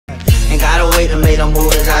Ain't gotta wait to make them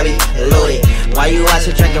moves, I be loaded. Why you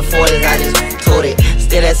watching drinking 40s, I just told it.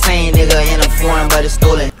 Still that same nigga in a foreign, but it's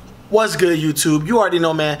stolen. What's good, YouTube? You already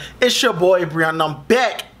know, man. It's your boy Brian, and I'm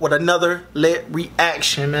back with another lit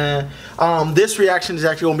reaction, man. This reaction is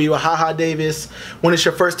actually gonna be with Haha Davis when it's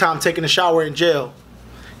your first time taking a shower in jail.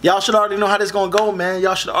 Y'all should already know how this gonna go, man.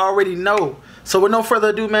 Y'all should already know. So with no further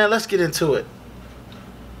ado, man, let's get into it.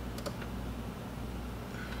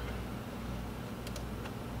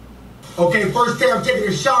 Okay, first day I'm taking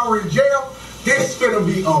a shower in jail. This finna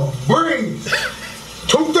be a breeze.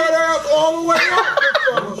 Toot that ass all the way up.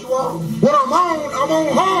 When I'm on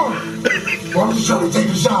home. Well, I'm just trying to take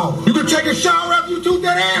a shower. You can take a shower after you toot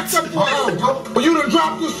that ass up. But you done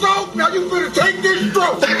dropped the soap, now you finna take this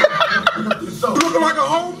stroke. You looking like a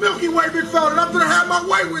whole Milky Way, big fella, and I'm finna have my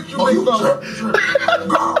way with you, big fella.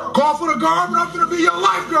 Call for the guard, but I'm finna be your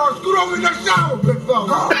lifeguard. Scoot over in that shower, big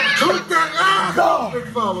fella. Toot that ass, big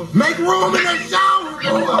fella. Make room in that shower, big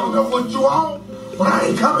fella. I don't know what you on. But I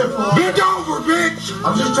ain't coming for it. Bend over, bitch.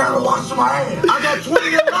 I'm just trying to wash my hands. I got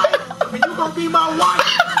 20 in life, and you gonna be my wife.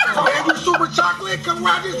 So every super chocolate, come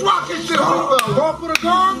around this rocket shit. Going for the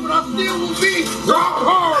guard, but I still will be rock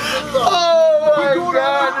hard. Oh my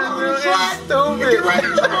God, this dude is stupid. Get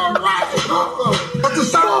ready to go right. But the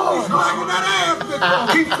sound is smacking that ass,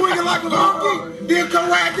 bitch. Keep swinging like a monkey, then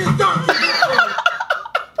come ride this donkey.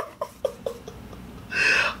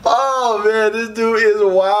 Oh man, this dude is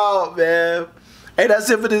wild, man. Hey, that's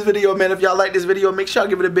it for this video, man. If y'all like this video, make sure y'all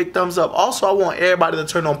give it a big thumbs up. Also, I want everybody to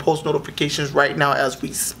turn on post notifications right now as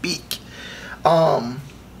we speak. Y'all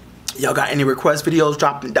got any request videos,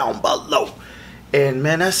 drop them down below. And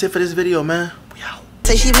man, that's it for this video, man. We out.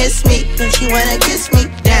 Say she miss me, then she wanna kiss me.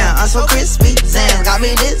 Damn, I'm so crispy. Sam got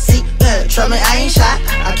me dizzy. Trouble me, I ain't shy.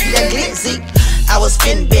 I keep that glitzy. I was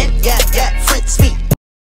spin bent, yeah, Fritz me.